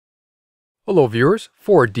Hello viewers,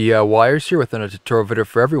 4DIYers here with another tutorial video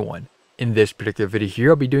for everyone. In this particular video here,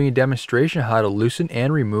 I'll be doing a demonstration on how to loosen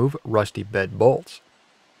and remove rusty bed bolts.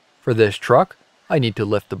 For this truck, I need to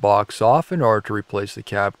lift the box off in order to replace the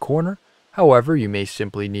cab corner. However, you may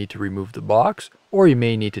simply need to remove the box, or you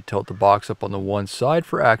may need to tilt the box up on the one side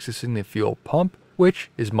for accessing the fuel pump, which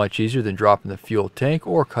is much easier than dropping the fuel tank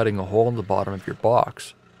or cutting a hole in the bottom of your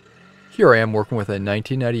box. Here I am working with a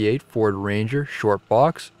 1998 Ford Ranger short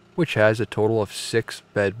box, which has a total of 6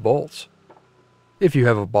 bed bolts. If you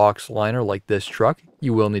have a box liner like this truck,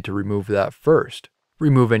 you will need to remove that first.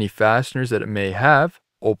 Remove any fasteners that it may have,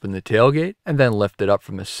 open the tailgate, and then lift it up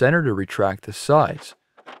from the center to retract the sides.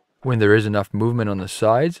 When there is enough movement on the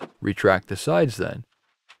sides, retract the sides then.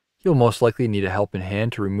 You'll most likely need a helping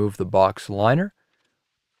hand to remove the box liner.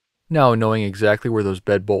 Now, knowing exactly where those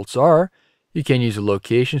bed bolts are, you can use a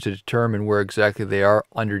location to determine where exactly they are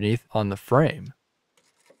underneath on the frame.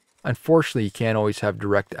 Unfortunately, you can't always have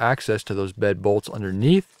direct access to those bed bolts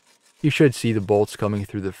underneath. You should see the bolts coming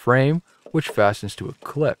through the frame, which fastens to a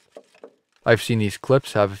clip. I've seen these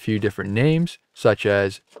clips have a few different names, such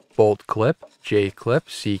as bolt clip, J clip,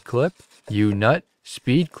 C clip, U nut,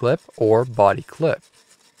 speed clip, or body clip.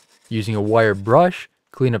 Using a wire brush,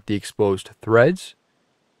 clean up the exposed threads.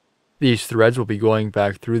 These threads will be going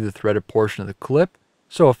back through the threaded portion of the clip,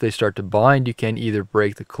 so if they start to bind, you can either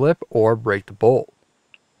break the clip or break the bolt.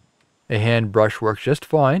 A hand brush works just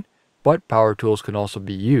fine, but power tools can also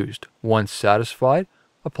be used. Once satisfied,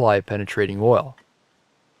 apply a penetrating oil.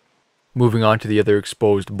 Moving on to the other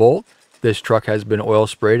exposed bolt, this truck has been oil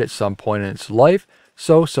sprayed at some point in its life,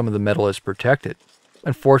 so some of the metal is protected.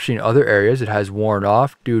 Unfortunately, in other areas it has worn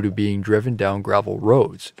off due to being driven down gravel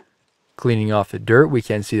roads. Cleaning off the dirt, we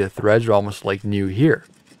can see the threads are almost like new here.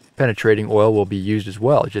 Penetrating oil will be used as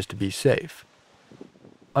well, just to be safe.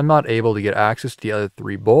 I'm not able to get access to the other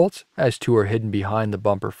 3 bolts, as 2 are hidden behind the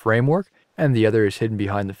bumper framework and the other is hidden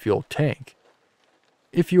behind the fuel tank.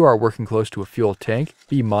 If you are working close to a fuel tank,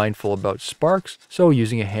 be mindful about sparks, so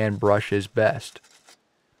using a hand brush is best.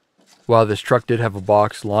 While this truck did have a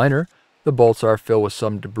box liner, the bolts are filled with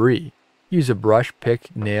some debris. Use a brush,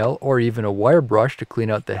 pick, nail, or even a wire brush to clean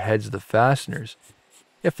out the heads of the fasteners.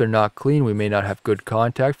 If they're not clean, we may not have good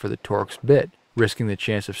contact for the torx bit, risking the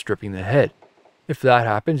chance of stripping the head. If that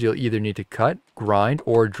happens, you'll either need to cut, grind,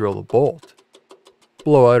 or drill the bolt.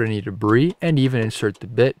 Blow out any debris and even insert the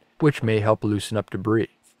bit, which may help loosen up debris.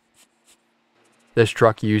 This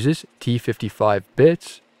truck uses T55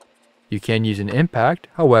 bits. You can use an impact,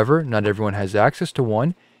 however, not everyone has access to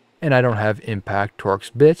one, and I don't have impact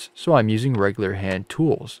torx bits, so I'm using regular hand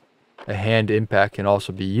tools. A hand impact can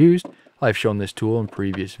also be used. I've shown this tool in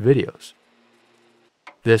previous videos.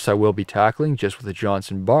 This I will be tackling just with a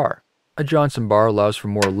Johnson bar. A Johnson bar allows for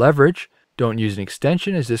more leverage. Don't use an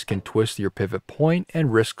extension, as this can twist your pivot point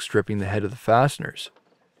and risk stripping the head of the fasteners.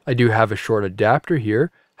 I do have a short adapter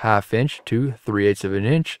here, 1/2 inch to 3/8 of an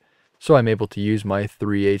inch, so I'm able to use my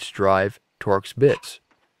 3/8 drive torx bits.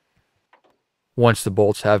 Once the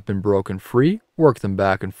bolts have been broken free, work them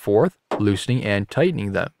back and forth, loosening and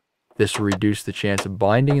tightening them. This will reduce the chance of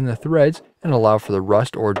binding in the threads and allow for the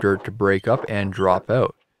rust or dirt to break up and drop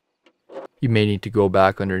out. You may need to go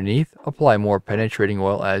back underneath, apply more penetrating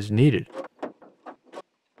oil as needed.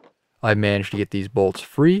 I managed to get these bolts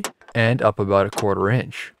free and up about 1/4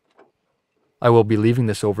 inch. I will be leaving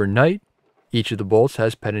this overnight. Each of the bolts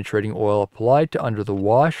has penetrating oil applied to under the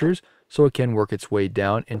washers so it can work its way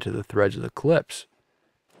down into the threads of the clips.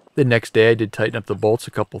 The next day I did tighten up the bolts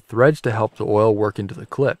a couple threads to help the oil work into the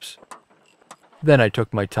clips. Then I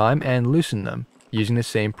took my time and loosened them, using the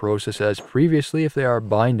same process as previously if they are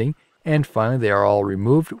binding, and finally they are all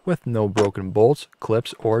removed with no broken bolts,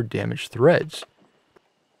 clips, or damaged threads.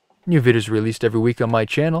 New videos released every week on my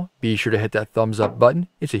channel. Be sure to hit that thumbs up button.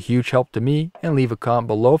 It's a huge help to me, and leave a comment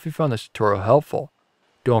below if you found this tutorial helpful.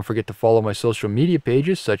 Don't forget to follow my social media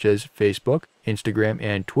pages such as Facebook, Instagram,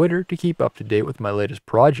 and Twitter to keep up to date with my latest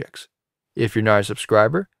projects. If you're not a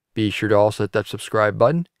subscriber, be sure to also hit that subscribe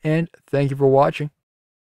button, and thank you for watching.